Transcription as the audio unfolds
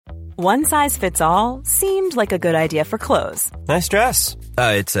One size fits all seemed like a good idea for clothes. Nice dress.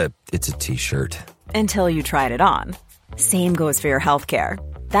 It's a t-shirt. Until you tried it on. Same goes for your healthcare.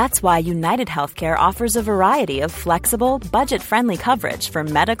 That's why United Healthcare offers a variety of flexible, budget-friendly coverage for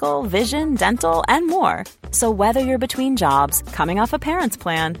medical, vision, dental, and more. So whether you're between jobs, coming off a parent's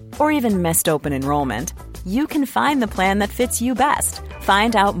plan, or even missed open enrollment, you can find the plan that fits you best.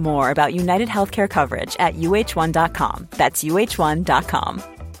 Find out more about United Healthcare coverage at uh1.com. That's uh1.com.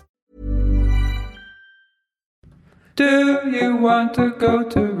 Do you want to go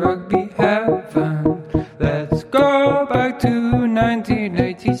to rugby heaven? Let's go back to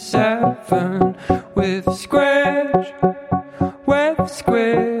 1987 with Squidge,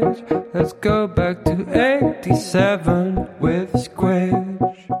 Let's go back to 87 with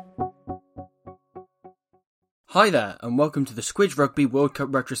Squidge. Hi there, and welcome to the Squidge Rugby World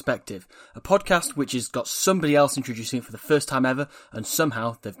Cup Retrospective, a podcast which has got somebody else introducing it for the first time ever, and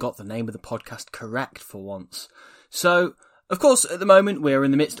somehow they've got the name of the podcast correct for once. So, of course, at the moment we're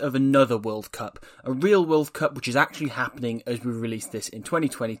in the midst of another World Cup, a real World Cup which is actually happening as we release this in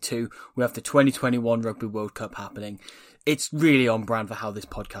 2022. We have the 2021 Rugby World Cup happening. It's really on brand for how this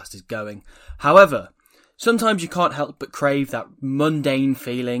podcast is going. However, sometimes you can't help but crave that mundane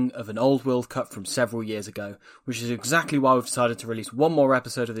feeling of an old World Cup from several years ago, which is exactly why we've decided to release one more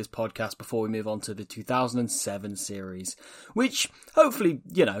episode of this podcast before we move on to the 2007 series, which hopefully,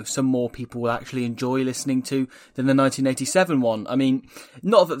 some more people will actually enjoy listening to than the 1987 one. I mean,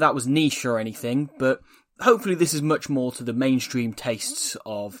 not that that was niche or anything, but hopefully this is much more to the mainstream tastes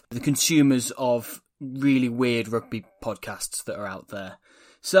of the consumers of really weird rugby podcasts that are out there.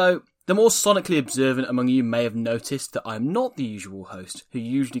 So, the more sonically observant among you may have noticed that I'm not the usual host, who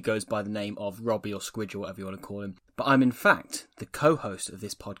usually goes by the name of Robbie or Squidge or whatever you want to call him, but I'm in fact the co-host of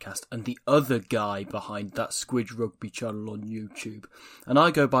this podcast and the other guy behind that Squidge Rugby channel on YouTube. And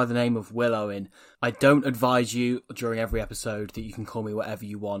I go by the name of Will Owen. I don't advise you during every episode that you can call me whatever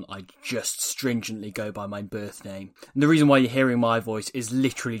you want. I just stringently go by my birth name. And the reason why you're hearing my voice is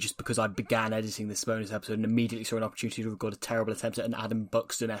literally just because I began editing this bonus episode and immediately saw an opportunity to record a terrible attempt at an Adam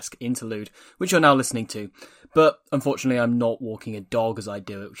Buxton-esque interlude, which you're now listening to. But unfortunately I'm not walking a dog as I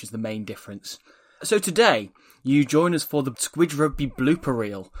do it, which is the main difference. So today, you join us for the Squidge Rugby Blooper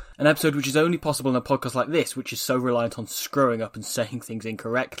Reel, an episode which is only possible in a podcast like this, which is so reliant on screwing up and saying things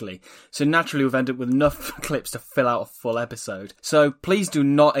incorrectly. So naturally we've ended up with enough clips to fill out a full episode. So please do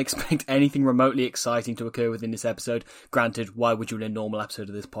not expect anything remotely exciting to occur within this episode. Granted, why would you in a normal episode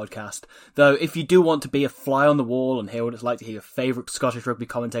of this podcast? Though, if you do want to be a fly on the wall and hear what it's like to hear your favourite Scottish rugby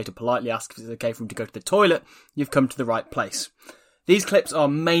commentator politely ask if it's okay for him to go to the toilet, you've come to the right place. These clips are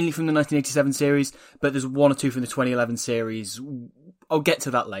mainly from the 1987 series, but there's one or two from the 2011 series. I'll get to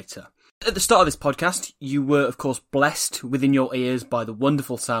that later. At the start of this podcast, you were, of course, blessed within your ears by the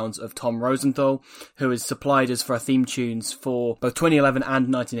wonderful sounds of Tom Rosenthal, who has supplied us for our theme tunes for both 2011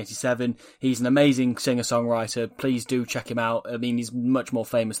 and 1987. He's an amazing singer-songwriter. Please do check him out. I mean, he's much more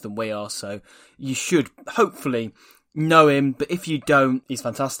famous than we are, so you should hopefully know him. But if you don't, he's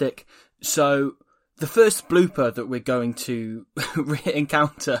fantastic. So the first blooper that we're going to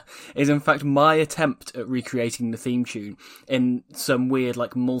encounter is in fact my attempt at recreating the theme tune in some weird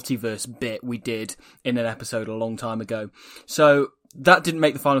multiverse bit we did in an episode a long time ago. So that didn't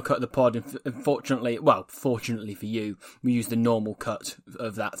make the final cut of the pod. Unfortunately, fortunately for you, we used the normal cut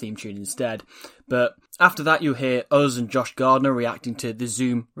of that theme tune instead. But after that, you'll hear us and Josh Gardner reacting to the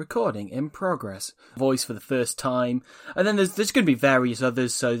Zoom recording in progress. Voice for the first time. And then there's going to be various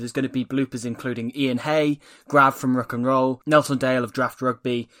others. So there's going to be bloopers including Ian Hay, Grav from Rock and Roll, Nelson Dale of Draft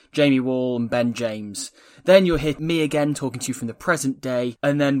Rugby, Jamie Wall and Ben James. Then you'll hear me again talking to you from the present day,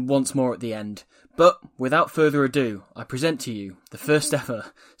 and then once more at the end. But without further ado, I present to you the first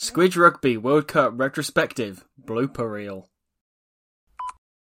ever Squidge Rugby World Cup Retrospective Blooper Reel.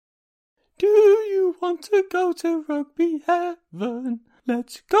 Do you want to go to rugby heaven?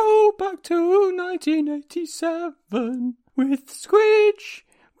 Let's go back to 1987 with Squidge,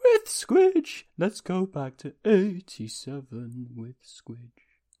 Let's go back to 87 with Squidge.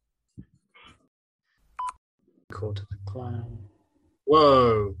 Call to the clown.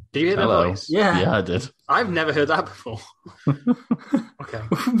 Whoa. Did you hear that voice? Yeah, I did. I've never heard that before. Okay.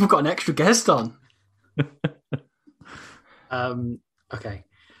 We've got an extra guest on. Okay.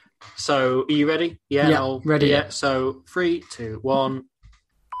 So, are you ready? Yeah, ready. Yeah. So, 3, 2, 1.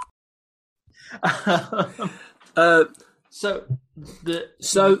 Yeah.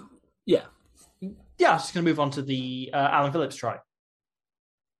 Yeah, I'm just going to move on to the Alan Phillips try.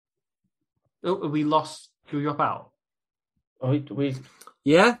 Oh, we lost. Can we drop out?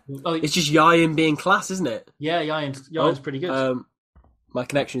 Yeah? Oh, it's just Yayan being class, isn't it? Yeah, Yayan's pretty good. My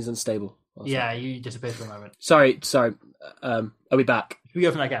connection is unstable. Yeah, you disappeared for a moment. Sorry. Are we back? We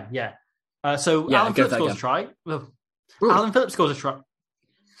go from that again, yeah. So Yeah, Alan go Phillips for that scores a try. Alan Phillips scores a try.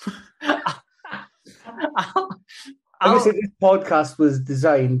 Obviously, this podcast was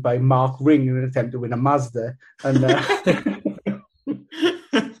designed by Mark Ring in an attempt to win a Mazda. And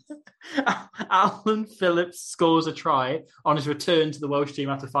Alan Phillips scores a try on his return to the Welsh team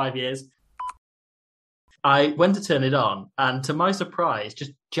after 5 years. I went to turn it on, and to my surprise,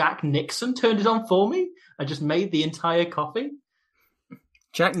 just Jack Nixon turned it on for me. I just made the entire coffee.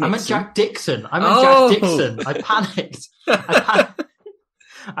 Jack Nixon? I meant Jack Dixon. Jack Dixon. I panicked.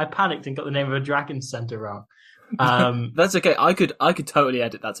 I panicked and got the name of a dragon centre wrong. That's okay. I could totally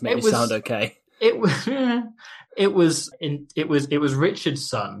edit that to make me sound okay. It was Richard's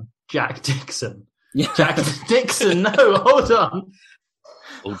son, Jack Dixon. Yeah. Jack Dixon. No, hold on.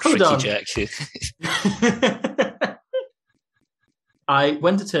 Old tricky Jack. I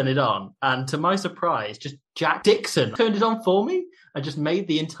went to turn it on, and to my surprise, just Jack Dixon turned it on for me. I just made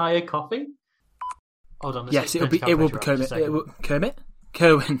the entire coffee. Hold on. Yes, it will be Kermit.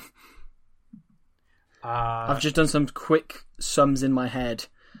 Cohen. I've just done some quick sums in my head.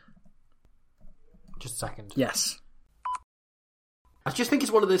 Just a second. Yes. I just think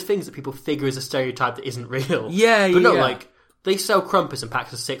it's one of those things that people figure is a stereotype that isn't real. Yeah, but no, yeah. like they sell crumpets in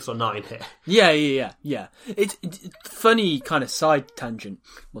packs of 6 or 9 here. Yeah. It's funny kind of side tangent.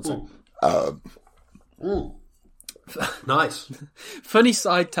 Nice. Funny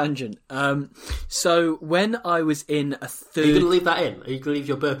side tangent. So when I was in a third... Are you going to leave that in? Are you going to leave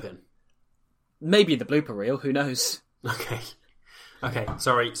your burp in? Maybe in the blooper reel, who knows? Okay,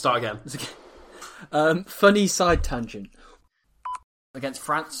 sorry, start again. Funny side tangent. Against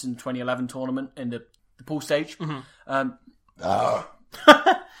France in 2011 tournament in the pool stage. Mm-hmm.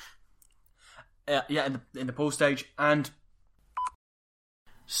 In the pool stage. And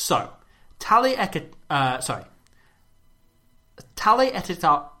so, Tali Etiarki.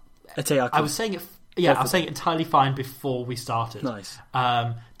 I was saying it. Yeah, I was saying it entirely fine before we started. Nice.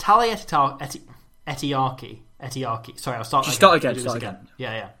 Tali Etiarki. Sorry, I'll start. Start again.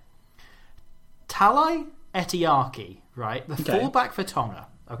 Yeah. Tali Etiarki. Right, the fullback for Tonga.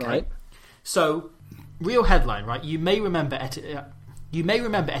 Okay, right. So real headline. Right, you may remember Etiarki.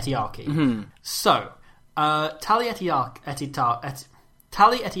 Mm-hmm. So Tali Etiarki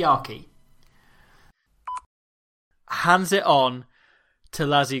hands it on to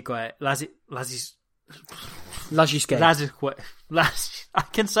I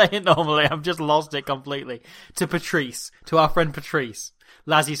can say it normally. I've just lost it completely. To our friend Patrice.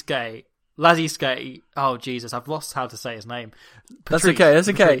 Laziske. Oh Jesus, I've lost how to say his name. Patrice, That's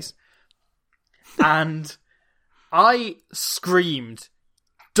okay. Patrice. And I screamed,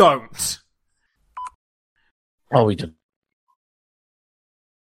 "Don't!" Oh, we did.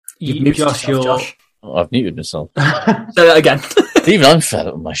 Josh. Oh, I've muted myself. Say that again. Even I'm fed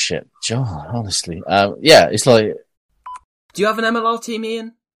up with my shit, John. Honestly, yeah, it's like. Do you have an MLR team,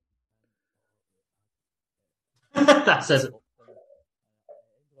 Ian? That says it.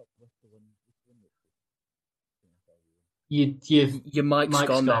 Your mic's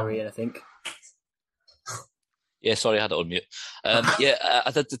gone there, Ian, I think. Yeah, sorry, I had it on mute. Yeah,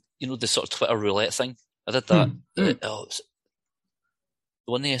 I did the sort of Twitter roulette thing. I did that. The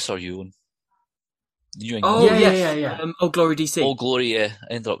one the SRU one. Yeah. Old Glory DC. Old Glory, yeah.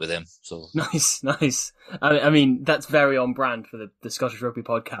 I ended up with them. So Nice. I mean, that's very on brand for the Scottish Rugby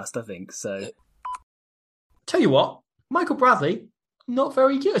podcast, I think. So, tell you what, Michael Bradley, not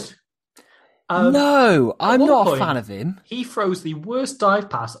very good. No, I'm not point, a fan of him. He throws the worst dive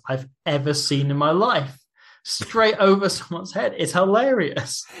pass I've ever seen in my life. Straight over someone's head. It's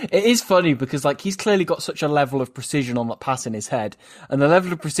hilarious. It is funny because he's clearly got such a level of precision on that pass in his head. And the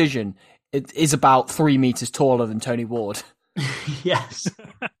level of precision is about 3 meters taller than Tony Ward. Yes.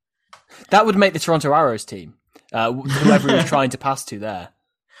 That would make the Toronto Arrows team. Whoever he was trying to pass to there.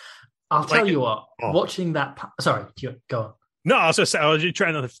 I'll tell you what, watching that... Sorry, go on. No, I was just I was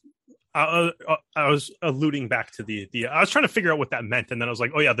trying to... I was alluding back to the. I was trying to figure out what that meant, and then I was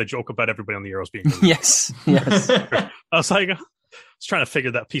like, "Oh yeah, the joke about everybody on the Arrows being." Yes. I was like, I was trying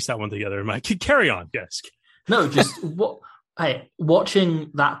to piece that one together. I'm like, carry on, yes. No, just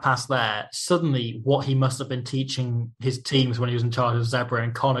watching that pass there. Suddenly, what he must have been teaching his teams when he was in charge of Zebra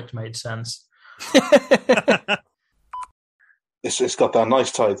and Connacht made sense. It's got that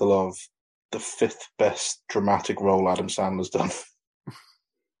nice title of the 5th best dramatic role Adam Sandler's done.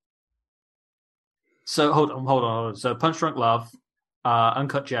 So hold on. So Punch Drunk Love,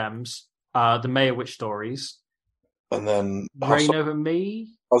 Uncut Gems, The Mayor Witch Stories, and then Reign Over Me.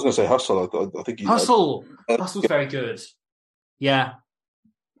 I was going to say Hustle. I think Hustle. Hustle's very good. Yeah.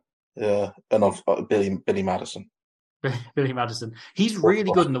 Yeah, and of Billy Madison. Billy Madison. He's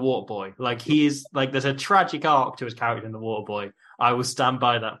really good in The Waterboy. Like, he is, like, there's a tragic arc to his character in The Waterboy. I will stand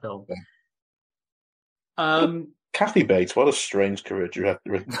by that film. Kathy Bates, what a strange career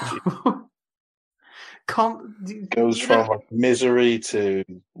goes from like, Misery to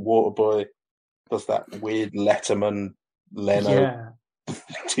Waterboy, does that weird Letterman, Leno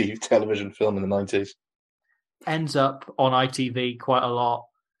TV television film in the 90s. Ends up on ITV quite a lot.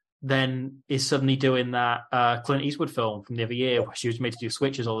 Then is suddenly doing that Clint Eastwood film from the other year where she was made to do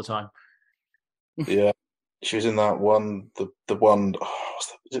switches all the time. Yeah, she was in that one, the one,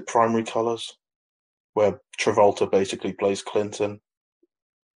 is it Primary Colours? Where Travolta basically plays Clinton.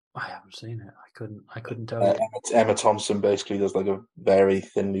 I haven't seen it. I couldn't tell you. Emma Thompson basically does like a very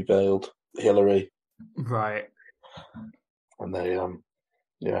thinly veiled Hillary. Right. And they,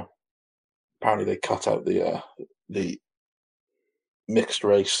 apparently they cut out the mixed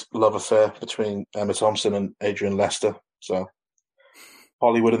race love affair between Emma Thompson and Adrian Lester. So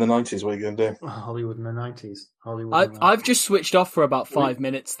Hollywood in the 90s, what are you going to do? Hollywood in the 90s. I've just switched off for about 5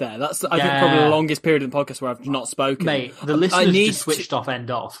 minutes there. That's, I think, probably the longest period of the podcast where I've not spoken. Mate, the listeners just switched off, end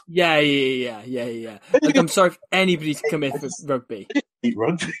off. Yeah. Like, I'm sorry for anybody to come in for rugby. Eat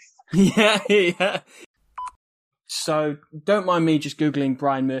rugby. Yeah. So, don't mind me just Googling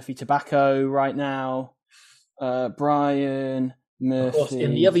Brian Murphy tobacco right now. Brian Murphy. Of course,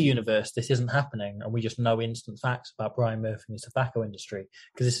 in the other universe, this isn't happening, and we just know instant facts about Brian Murphy and his tobacco industry,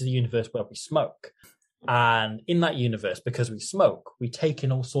 because this is a universe where we smoke. And in that universe, because we smoke, we take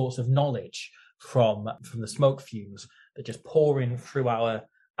in all sorts of knowledge from the smoke fumes that just pour in through our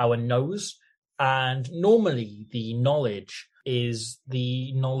nose. And normally the knowledge is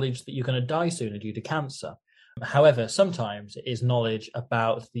the knowledge that you're going to die sooner due to cancer. However, sometimes it is knowledge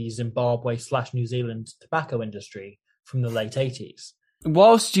about the Zimbabwe/New Zealand tobacco industry from the late 80s.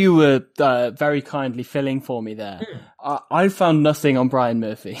 Whilst you were very kindly filling for me there, I found nothing on Brian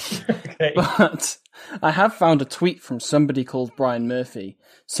Murphy. Okay. But I have found a tweet from somebody called Brian Murphy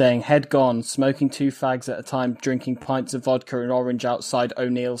saying, head gone, smoking 2 fags at a time, drinking pints of vodka and orange outside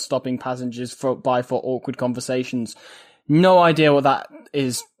O'Neill, stopping passengers for awkward conversations. No idea what that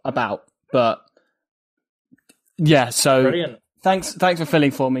is about, but yeah, so brilliant. Thanks for filling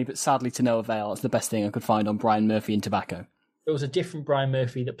for me, but sadly to no avail. It's the best thing I could find on Brian Murphy and tobacco. There was a different Brian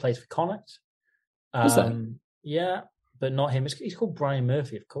Murphy that plays for Connacht. Was there? Yeah, but not him. He's called Brian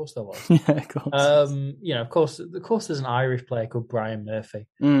Murphy, of course there was. Yeah, of course. Of course there's an Irish player called Brian Murphy.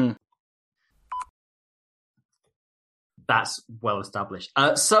 That's well established.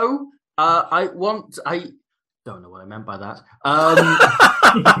 I don't know what I meant by that.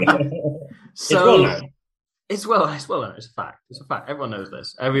 It's well known. It's a fact. It's a fact. Everyone knows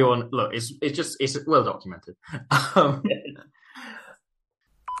this. Everyone, look, it's well documented.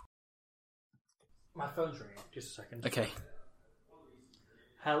 My phone's ringing. Just a second. Okay.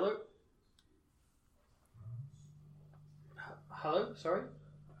 Hello. Hello. Sorry.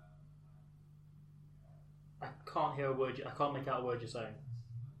 I can't hear a word. I can't make out a word you're saying.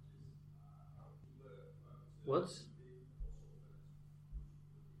 What?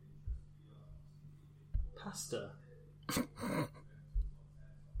 Pasta.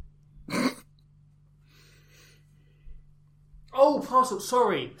 Oh, parcel.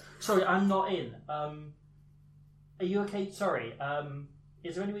 Sorry, I'm not in. Are you okay? Sorry.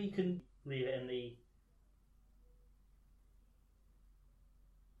 Is there any way you can leave it in the?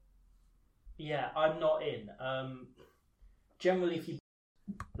 Yeah, I'm not in. Generally, if you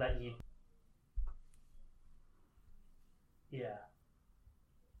let you. Yeah.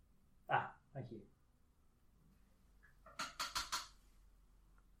 Thank you.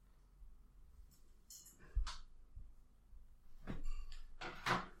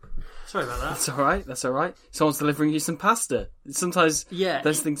 Sorry about that. That's all right. Someone's delivering you some pasta. Sometimes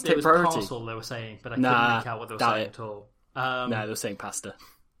those things take priority. Parcel they were saying, but I couldn't make out what they were saying at all. No, they were saying pasta.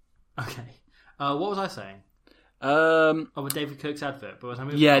 Okay. What was I saying? With David Kirk's advert. But was I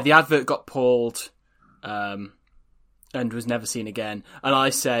moving on? The advert got pulled and was never seen again. And I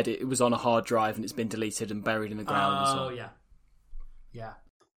said it was on a hard drive and it's been deleted and buried in the ground. Oh, yeah. Yeah.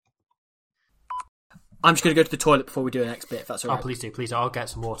 I'm just going to go to the toilet before we do the next bit, if that's all right. Oh, please do. I'll get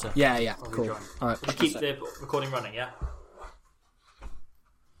some water. Yeah, cool. All right. You keep the recording running, yeah?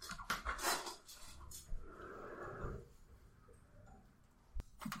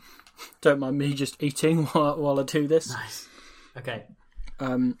 Don't mind me just eating while I do this. Nice. Okay.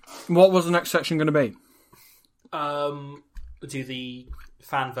 What was the next section going to be? We'll do the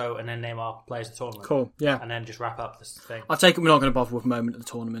fan vote and then name our players of the tournament. Cool, yeah. And then just wrap up this thing. I take it we're not going to bother with moment of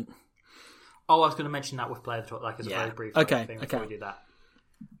the tournament. Oh, I was going to mention that with player of the tournament, like as a very brief thing before we do that.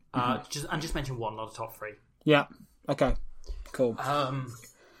 Just mention one, not a top three. Yeah. Okay. Cool.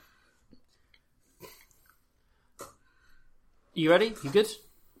 You ready? You good?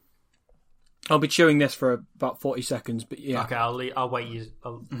 I'll be chewing this for about 40 seconds, but yeah. Okay, I'll wait you.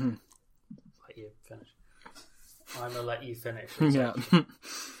 I'll let you finish. I'm gonna let you finish. Yeah.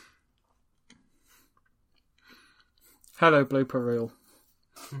 Hello, Blooper Reel.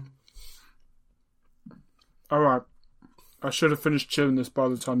 Alright. I should have finished chewing this by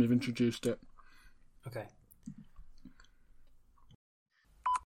the time you've introduced it. Okay.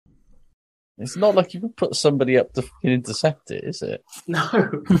 It's not like you can put somebody up to intercept it, is it?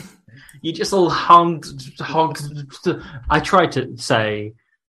 No. You just all honked. I tried to say,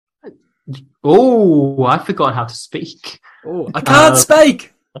 oh, I forgot how to speak. Oh, I can't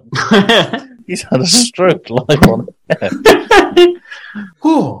speak! He's had a stroke live on air.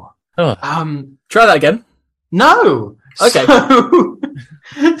 Oh. Try that again. No. Okay. So...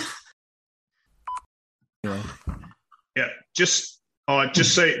 Yeah, just so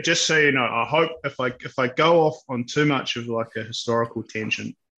you know, I hope if I go off on too much of like a historical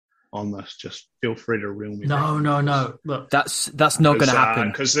tangent on this, just feel free to reel me back. No. Look, that's not going to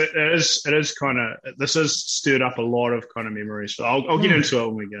happen because it is kind of, this has stirred up a lot of kind of memories. So I'll get into it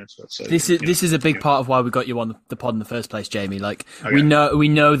when we get into it. So this is a big part of why we got you on the pod in the first place, Jamie. Like we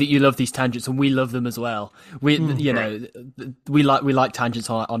know that you love these tangents, and we love them as well. We like tangents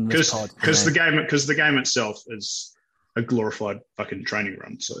on this pod because the game itself is a glorified fucking training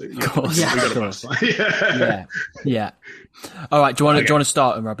run. So of course, yeah. All right, do you want to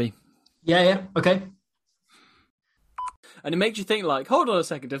start, Rugby? Yeah. Okay. And it makes you think, like, hold on a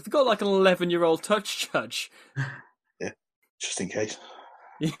second, if they've got like an 11-year-old touch judge, yeah, just in case.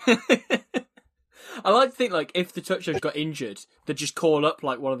 I like to think, like, if the touch judge got injured, they'd just call up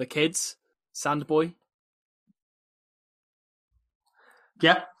like one of the kids, Sandboy.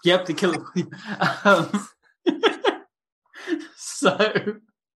 Yep, the killer. So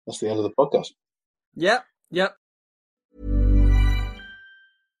that's the end of the podcast. Yep.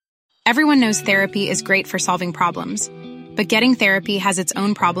 Everyone knows therapy is great for solving problems, but getting therapy has its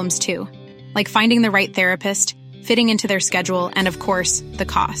own problems too, like finding the right therapist, fitting into their schedule, and of course, the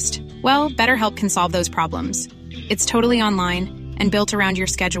cost. Well, BetterHelp can solve those problems. It's totally online and built around your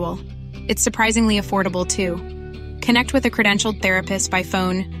schedule. It's surprisingly affordable too. Connect with a credentialed therapist by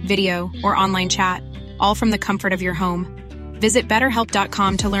phone, video, or online chat, all from the comfort of your home. Visit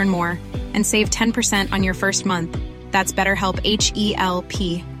BetterHelp.com to learn more and save 10% on your first month. That's BetterHelp,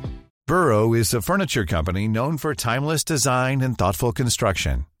 H-E-L-P. Burrow is a furniture company known for timeless design and thoughtful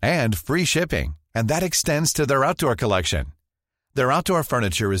construction, and free shipping, and that extends to their outdoor collection. Their outdoor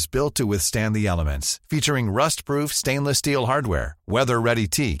furniture is built to withstand the elements, featuring rust-proof stainless steel hardware, weather-ready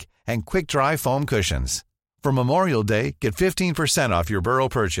teak, and quick-dry foam cushions. For Memorial Day, get 15% off your Burrow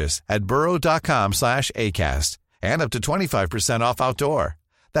purchase at burrow.com/ACAST and up to 25% off outdoor.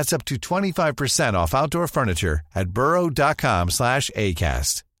 That's up to 25% off outdoor furniture at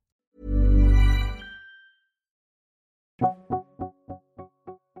burrow.com/ACAST.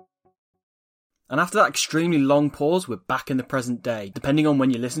 And after that extremely long pause, we're back in the present day, depending on when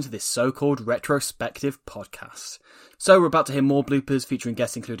you listen to this so-called retrospective podcast. So we're about to hear more bloopers featuring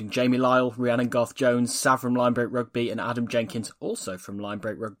guests including Jamie Lyle, Rhiannon Garth-Jones, Sav from Line Break Rugby, and Adam Jenkins, also from Line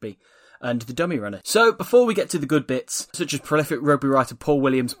Break Rugby, and the Dummy Runner. So before we get to the good bits, such as prolific rugby writer Paul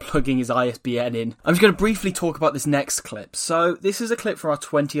Williams plugging his ISBN in, I'm just going to briefly talk about this next clip. So this is a clip from our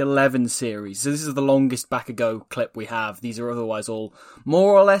 2011 series. So this is the longest back ago clip we have. These are otherwise all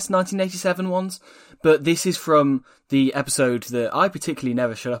more or less 1987 ones. But this is from the episode that I particularly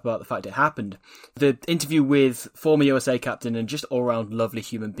never shut up about the fact it happened. The interview with former USA captain and just all-round lovely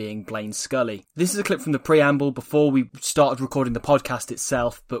human being Blaine Scully. This is a clip from the preamble before we started recording the podcast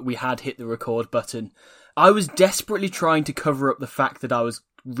itself, but we had hit the record button. I was desperately trying to cover up the fact that I was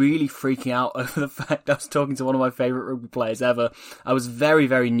really freaking out over the fact I was talking to one of my favourite rugby players ever. I was very,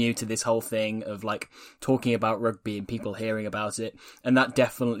 very new to this whole thing of like talking about rugby and people hearing about it, and that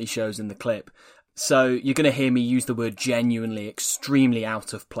definitely shows in the clip. So you're going to hear me use the word genuinely extremely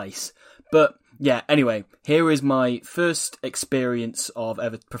out of place. But yeah, anyway, here is my first experience of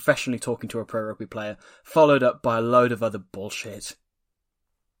ever professionally talking to a pro rugby player, followed up by a load of other bullshit.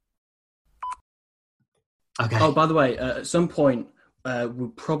 Okay. Oh, by the way, at some point,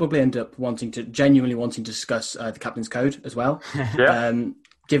 we'll probably end up genuinely wanting to discuss the captain's code as well. Yeah.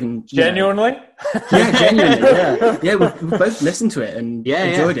 Given genuinely, yeah, genuinely, yeah. We've both listened to it and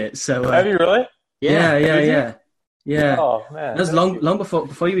enjoyed it. So have you really? Yeah. Oh man, that was long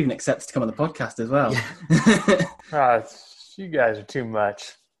before you even accepted to come on the podcast as well. Oh, you guys are too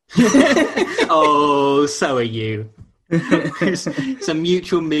much. Oh, so are you. It's a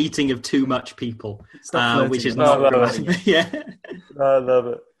mutual meeting of too much people, which is I not love right. Yeah, I love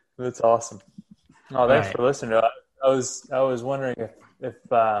it. That's awesome. Oh, thanks Right. for listening. I was wondering if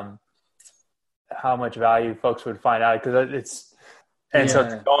how much value folks would find out, because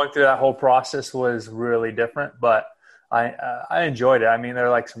so going through that whole process was really different, but I enjoyed it. I mean, they're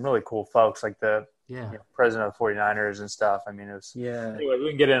like some really cool folks, like the president of the 49ers and stuff. I mean, it was Anyway, we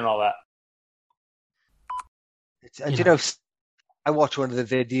can get into all that. I watched one of the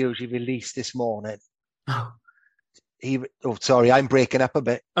videos he released this morning. Sorry, I'm breaking up a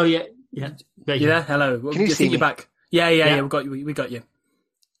bit. Oh yeah. Hello. Can you see me? You're back? Yeah. We got you. We got you.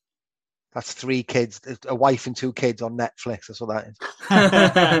 That's 3 kids, a wife and 2 kids on Netflix. That's what that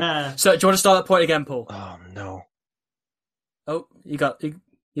is. So, do you want to start that point again, Paul? Oh no. Oh, you got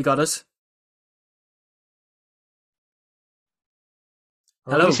us.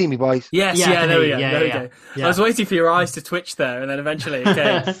 Hello. Can you see me, boys? Yes. Yeah, There we go. yeah. I was waiting for your eyes to twitch there, and then eventually it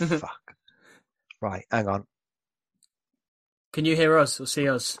came. Fuck. Right, hang on. Can you hear us or see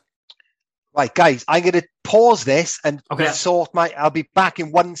us? Right, guys, I'm going to pause this and sort my... I'll be back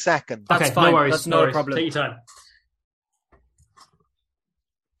in 1 second. That's fine. No worries. That's no problem. Take your time.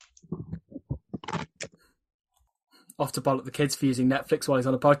 Off to bollock the kids for using Netflix while he's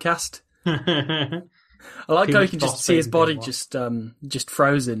on a podcast. I like how you can just see his body just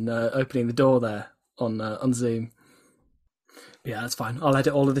frozen, opening the door there on Zoom. Yeah, that's fine. I'll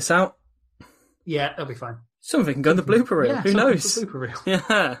edit all of this out. Yeah, that'll be fine. Some of it can go in the blooper reel. Yeah, Who knows? The blooper reel.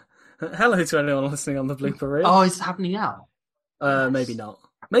 Yeah. Hello to anyone listening on the blooper reel. Oh, it's happening now. Maybe not.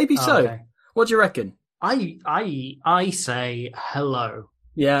 Maybe so. Okay. What do you reckon? I say hello.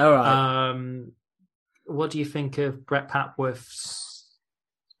 Yeah, all right. What do you think of Brett Papworth's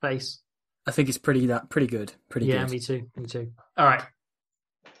face? I think it's pretty good. Pretty good. Yeah, me too. All right.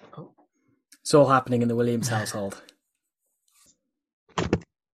 It's all happening in the Williams household.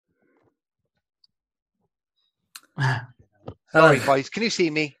 Sorry, boys. Can you see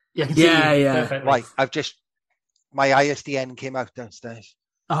me? Yeah. Perfectly. Right, my ISDN came out downstairs.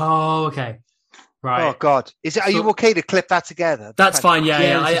 Oh, okay. Right. Oh God, are you okay to clip that together? That's fine. Yeah.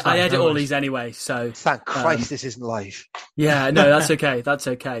 fine. I edit No all worries. these anyway, so Thank Christ this isn't live. yeah. No, that's okay. That's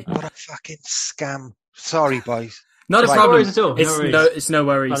okay. What a fucking scam. Sorry, boys. Not a Right. problem. No worries at all. It's no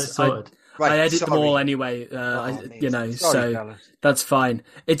worries. But it's sorted. Right, I edit them sorry. all anyway. Sorry, So fellas. that's fine.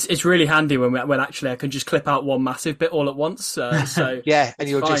 It's really handy when actually I can just clip out one massive bit all at once. So Yeah, and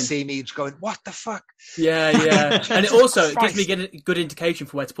you'll fine. just see me just going, what the fuck? Yeah. And it also gives me good indication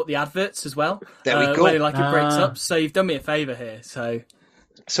for where to put the adverts as well. There we go. When it breaks up. So you've done me a favour here. So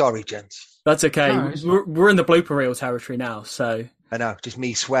Sorry, gents. that's okay. No, it's We're in the blooper reel territory now. So I know, just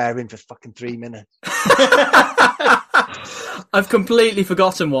me swearing for fucking 3 minutes. I've completely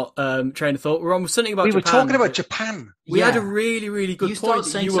forgotten what train of thought. We're on something about We were Japan. talking about Japan. We had a really, really good You point started that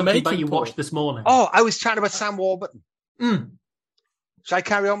saying you were something making. about you Paul. watched this morning. Oh, I was chatting about Sam Warburton. Mm. Shall I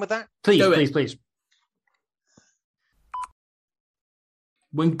carry on with that? Please.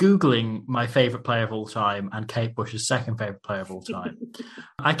 When Googling my favourite player of all time and Kate Bush's second favourite player of all time,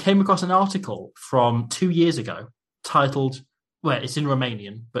 I came across an article from 2 years ago titled, well, it's in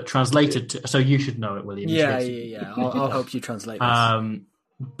Romanian, but translated to, so you should know it, William. Yeah. I'll help you translate this.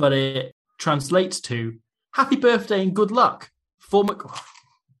 But it translates to "Happy birthday and good luck." Former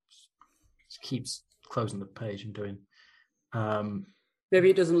just keeps closing the page and doing.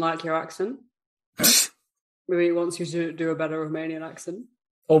 Maybe it doesn't like your accent. Maybe it wants you to do a better Romanian accent.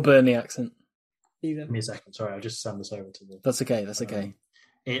 Or Bernie accent. Either. Give me a second. Sorry, I'll just send this over to the. That's okay.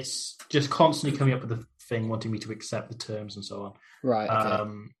 It's just constantly coming up with the thing wanting me to accept the terms and so on. Right. Okay.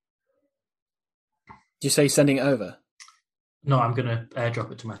 Did you say sending it over? No, I'm going to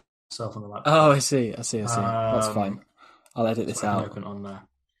airdrop it to myself on the laptop. Oh, I see. That's fine. I'll edit this out. Open on there.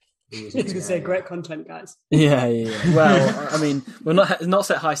 I was going to say, great content, guys. Yeah. Well, I mean, we're not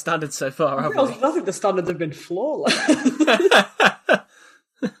set high standards so far, have we? I think the standards have been flawless.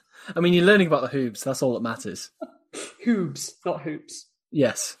 I mean, you're learning about the hoops. That's all that matters. Hoobs, not hoops.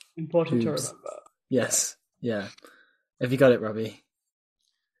 Yes. Important Hoops. to remember. Yes. Yeah. Have you got it, Robbie?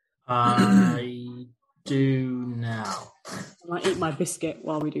 I do now. I might eat my biscuit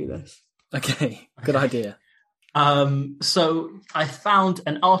while we do this. Okay. Good idea. So I found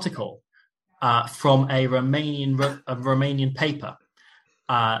an article from a Romanian paper.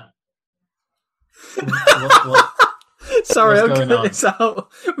 What? Sorry, What's I'll going cut on? this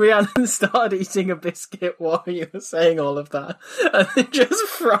out. Rhiannon started eating a biscuit while you were saying all of that, and it just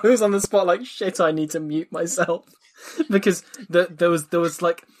froze on the spot like, shit, I need to mute myself. Because there was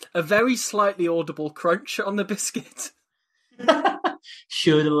like a very slightly audible crunch on the biscuit.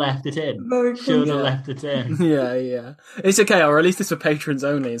 Should have left it in. Should have left it in. Yeah. It's okay. I'll release this for patrons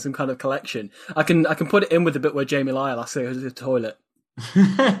only in some kind of collection. I can put it in with the bit where Jamie Lyle asks to go to the toilet.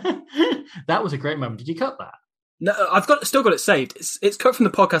 That was a great moment. Did you cut that? No, still got it saved. It's cut from the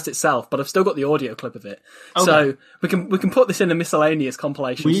podcast itself, but I've still got the audio clip of it. Okay. So we can put this in a miscellaneous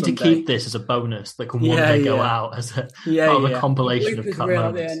compilation. We need someday. to keep this as a bonus that can one day go out as a part of a compilation of cut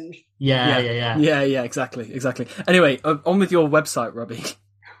moments. Yeah, exactly. Anyway, on with your website, Robbie.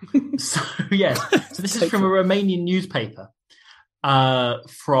 So this is from a Romanian newspaper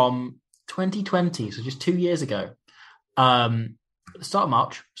from 2020, so just 2 years ago. The start of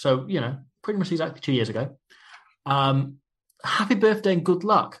March, so pretty much exactly 2 years ago. Happy birthday and good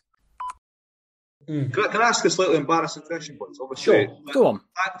luck. Can I ask a slightly embarrassing question, boys? Obviously, sure, go on.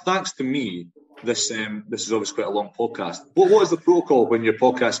 Thanks to me, this is obviously quite a long podcast. What is the protocol when your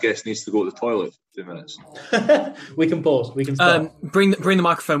podcast guest needs to go to the toilet for 2 minutes? We can pause. We can stop. Bring the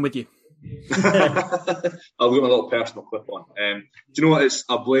microphone with you. I've got my little personal clip on. Do you know what?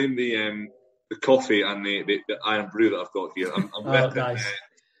 I blame the coffee and the iron brew that I've got here. I'm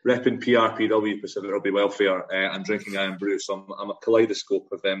repping PRPW, Pacific Rugby Welfare, and drinking iron brew. So I'm a kaleidoscope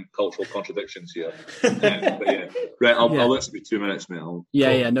of cultural contradictions here. Right, I'll let it be 2 minutes, mate. No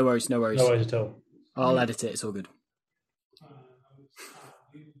worries. No worries at all. I'll edit it. It's all good.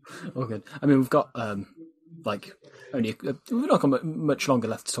 All good. I mean, we've got we've not got much longer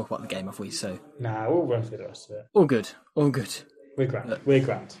left to talk about the game, have we? So we'll run through the rest of it. All good. We're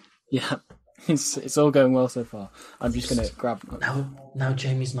grand. Yeah. It's all going well so far. I'm just going to grab... Now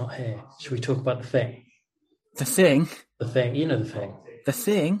Jamie's not here. Should we talk about the thing? The thing? The thing. You know the thing. The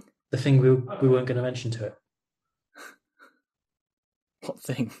thing? The thing we weren't going to mention to it. What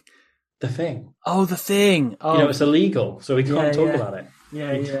thing? The thing. Oh, the thing. Oh. It's illegal, so we can't talk about it.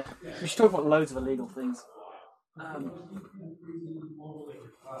 Yeah. We should talk about loads of illegal things.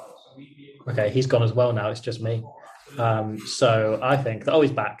 Okay, he's gone as well now. It's just me. So I think that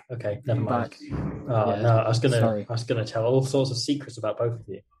he's back. Okay, never mind. No, I was gonna tell all sorts of secrets about both of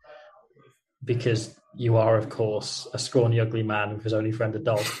you because you are, of course, a scrawny, ugly man with his only friend a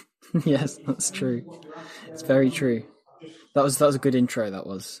dog. Yes, that's true. It's very true. That was a good intro. That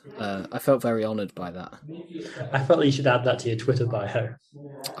was. I felt very honoured by that. I felt like you should add that to your Twitter bio.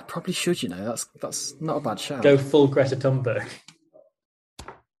 I probably should. That's not a bad shout. Go full Greta Thunberg.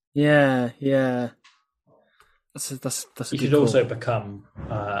 Yeah. That's a you should also become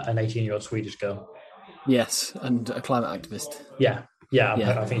an 18-year-old Swedish girl. Yes, and a climate activist. Yeah.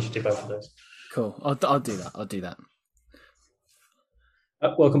 I think you should do both of those. Cool. I'll do that.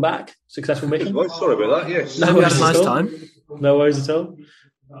 Welcome back. Successful mission. Sorry about that. Yes. No, we had a nice time. No worries at all.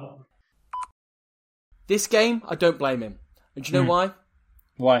 This game, I don't blame him. And do you know why?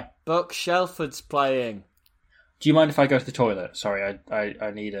 Why? Buck Shelford's playing. Do you mind if I go to the toilet? Sorry,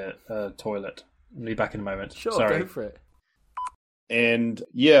 I need a toilet. I'll be back in a moment. Sure, Sorry. Go for it. And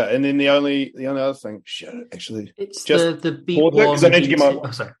then the only other thing, actually, it's just the beat pause it because I need to get my.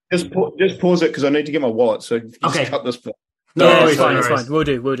 Oh, sorry. Just pause it because I need to get my wallet. So just cut this. No, it's fine. We'll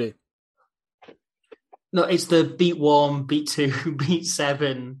do. No, it's the beat 1, beat 2, beat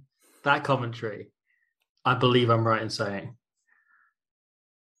 7. That commentary. I believe I'm right in saying.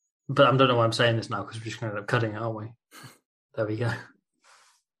 But I don't know why I'm saying this now because we're just going to end up cutting it, aren't we? There we go.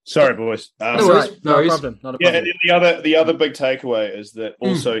 Sorry, boys. No worries. Not a problem. Yeah, and the other big takeaway is that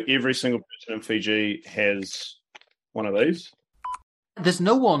also every single person in Fiji has one of these. There's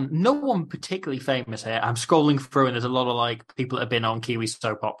no one particularly famous here. I'm scrolling through and there's a lot of people that have been on Kiwi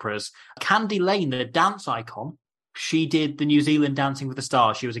soap operas. Candy Lane, the dance icon, she did the New Zealand Dancing with the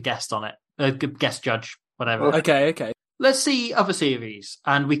Stars. She was a guest on it, a guest judge, whatever. Okay. Let's see other series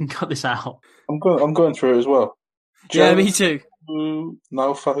and we can cut this out. I'm going through it as well. Yeah, me too.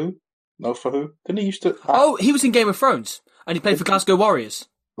 No Fahu. Didn't he used to? Oh, he was in Game of Thrones and he played for Glasgow Warriors.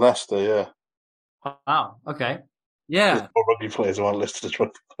 Leicester, yeah. Wow. Okay. Yeah. More rugby players aren't listed as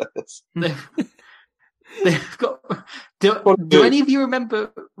rugby players. They've got. Do any of you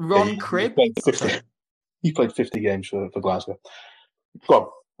remember Ron Cribb? He played 50 games for Glasgow. Go on.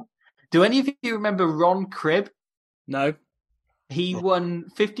 Do any of you remember Ron Cribb? No. He won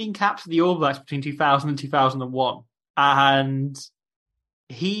 15 caps for the All Blacks between 2000 and 2001. And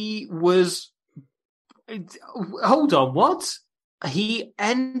he was... Hold on, what? He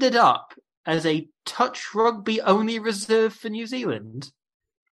ended up as a touch rugby only reserve for New Zealand.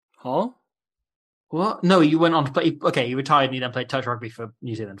 Huh? What? No, he went on to play... Okay, he retired and he then played touch rugby for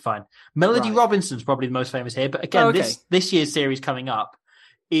New Zealand, fine. Melody Robinson's probably the most famous here, but again, this year's series coming up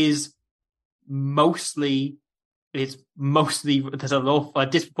is mostly... There's a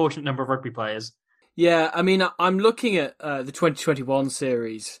disproportionate number of rugby players. Yeah, I mean, I'm looking at the 2021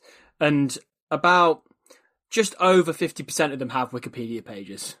 series, and about just over 50% of them have Wikipedia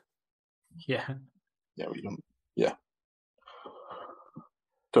pages. Yeah. Yeah, we don't. Yeah.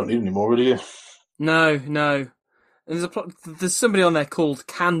 Don't need any more, really. You? No. And there's somebody on there called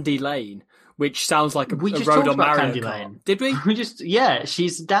Candy Lane, which sounds like a road on Mario Candy Kart. Lane. Did we?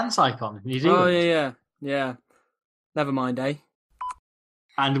 She's a dance icon. Oh, yeah. Never mind, eh?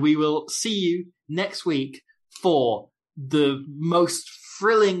 And we will see you next week for the most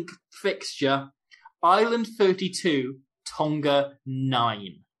thrilling fixture, Island 32, Tonga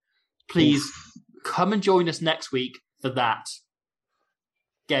 9. Please come and join us next week for that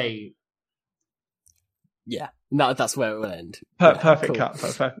game. Yeah, that's where it will end. Perfect cool. cut.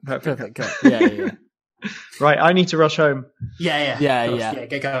 Perfect cut. Yeah. Right, I need to rush home. Yeah.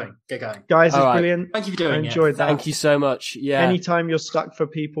 Get going. Guys, it's brilliant. Thank you for doing it. I enjoyed that. Thank you so much. Yeah. Anytime you're stuck for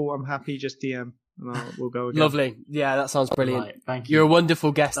people, I'm happy. Just DM and we'll go again. Lovely. Yeah, that sounds brilliant. Right, thank you. You're a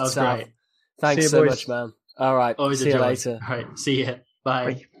wonderful guest, That was Sam. great. Thanks so much, man. All right. Always see you joy. later. All right. See you.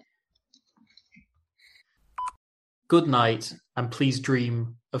 Bye. Good night, and please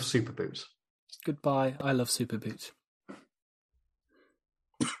dream of Super Boots. Goodbye. I love Super Boots.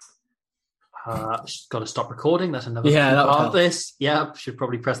 Got to stop recording. That's another part of this. Yeah, should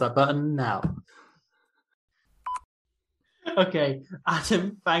probably press that button now. Okay,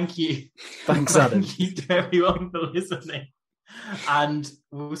 Adam, thank you. Thanks, Adam. Thank you to everyone for listening. And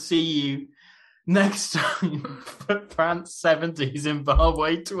we'll see you next time for France 70,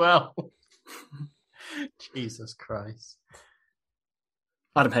 Zimbabwe 12. Jesus Christ.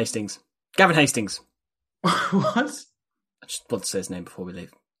 Adam Hastings. Gavin Hastings. What? I just want to say his name before we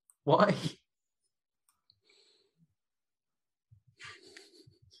leave. Why?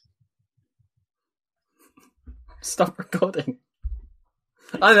 Stop recording.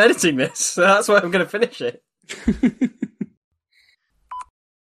 I'm editing this, so that's why I'm going to finish it.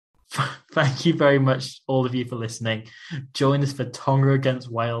 Thank you very much, all of you, for listening. Join us for Tonga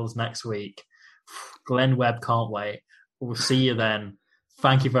against Wales next week. Glenn Webb can't wait. We'll see you then.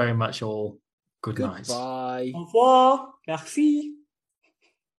 Thank you very much, all. Good night. Bye. Au revoir. Merci.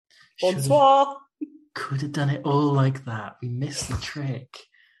 Bonsoir. Could have done it all like that. We missed the trick.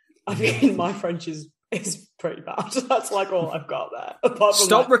 I mean, my French is pretty bad. That's like all I've got there. Apart from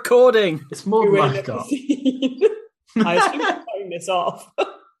Stop recording. It's more than I've got. I assume I'm cutting this off.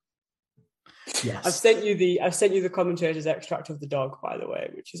 Yes. I've sent you the commentator's extract of the dog, by the way,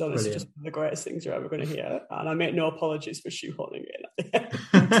 which is honestly just one of the greatest things you're ever going to hear. And I make no apologies for shoehorning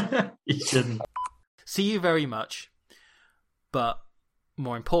it. You shouldn't. See you very much. But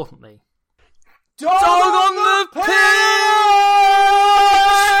more importantly, Dog on the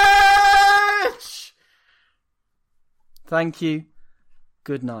pitch! Thank you.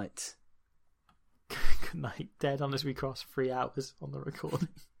 Good night. Good night. Dead on as we cross 3 hours on the recording.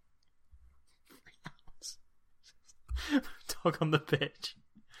 3 hours. Dog on the pitch.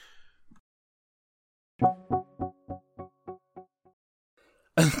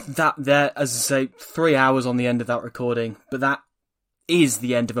 That there, as I say, 3 hours on the end of that recording, but that is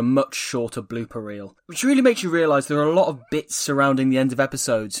the end of a much shorter blooper reel, which really makes you realise there are a lot of bits surrounding the end of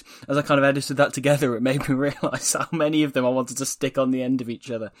episodes. As I kind of edited that together, it made me realise how many of them I wanted to stick on the end of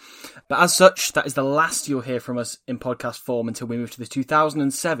each other. But as such, that is the last you'll hear from us in podcast form until we move to the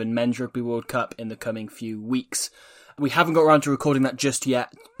 2007 Men's Rugby World Cup in the coming few weeks. We haven't got around to recording that just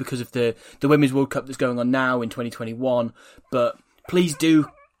yet because of the Women's World Cup that's going on now in 2021, but please do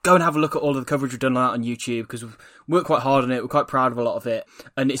go and have a look at all of the coverage we've done on that on YouTube, because we've worked quite hard on it. We're quite proud of a lot of it.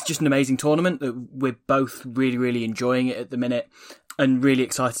 And it's just an amazing tournament that we're both really, really enjoying it at the minute and really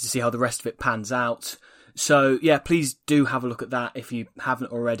excited to see how the rest of it pans out. So, yeah, please do have a look at that if you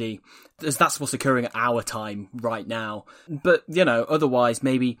haven't already, as that's what's occurring at our time right now. But, you know, otherwise,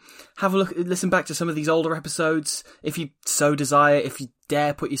 maybe have a look, listen back to some of these older episodes if you so desire, if you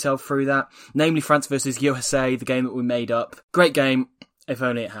dare put yourself through that. Namely, France versus USA, the game that we made up. Great game. If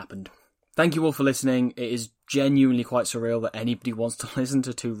only it happened. Thank you all for listening. It is genuinely quite surreal that anybody wants to listen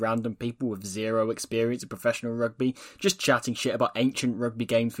to two random people with zero experience of professional rugby just chatting shit about ancient rugby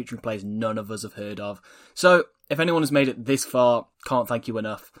games featuring players none of us have heard of. So, if anyone has made it this far, can't thank you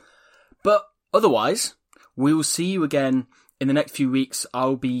enough. But otherwise, we will see you again in the next few weeks.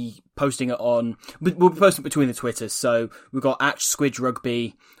 I'll be posting it on... We'll be posting it between the Twitters. So, we've got at Squidge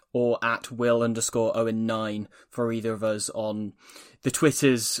Rugby or at Will_Owen9 for either of us on the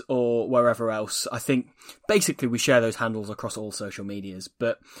Twitters or wherever else. I think basically we share those handles across all social medias.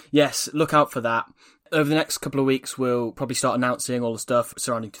 But yes, look out for that. Over the next couple of weeks, we'll probably start announcing all the stuff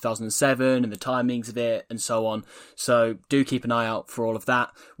surrounding 2007 and the timings of it and so on. So do keep an eye out for all of that.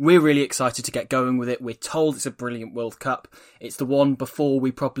 We're really excited to get going with it. We're told it's a brilliant World Cup. It's the one before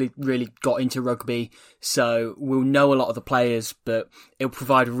we probably really got into rugby. So we'll know a lot of the players, but it'll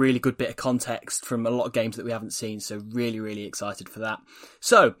provide a really good bit of context from a lot of games that we haven't seen. So really, really excited for that.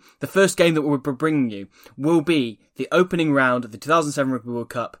 So the first game that we're bringing you will be the opening round of the 2007 Rugby World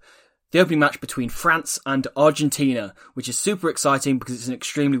Cup. The opening match between France and Argentina, which is super exciting because it's an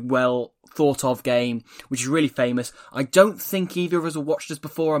extremely well thought of game, which is really famous. I don't think either of us have watched this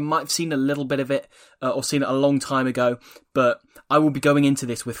before. I might have seen a little bit of it or seen it a long time ago, but I will be going into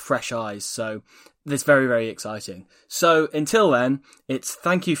this with fresh eyes. So it's very, very exciting. So until then, it's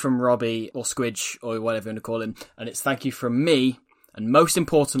thank you from Robbie or Squidge or whatever you want to call him. And it's thank you from me. And most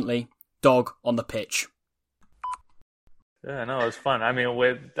importantly, Dog on the pitch. Yeah, no, it was fun. I mean,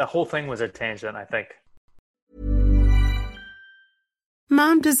 the whole thing was a tangent, I think.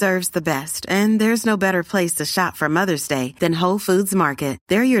 Mom deserves the best, and there's no better place to shop for Mother's Day than Whole Foods Market.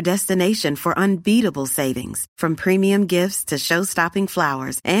 They're your destination for unbeatable savings, from premium gifts to show-stopping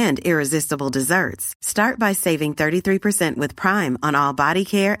flowers and irresistible desserts. Start by saving 33% with Prime on all body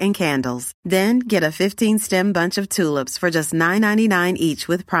care and candles. Then get a 15-stem bunch of tulips for just $9.99 each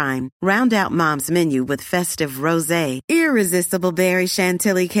with Prime. Round out Mom's menu with festive rosé, irresistible berry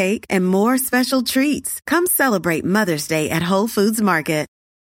chantilly cake, and more special treats. Come celebrate Mother's Day at Whole Foods Market.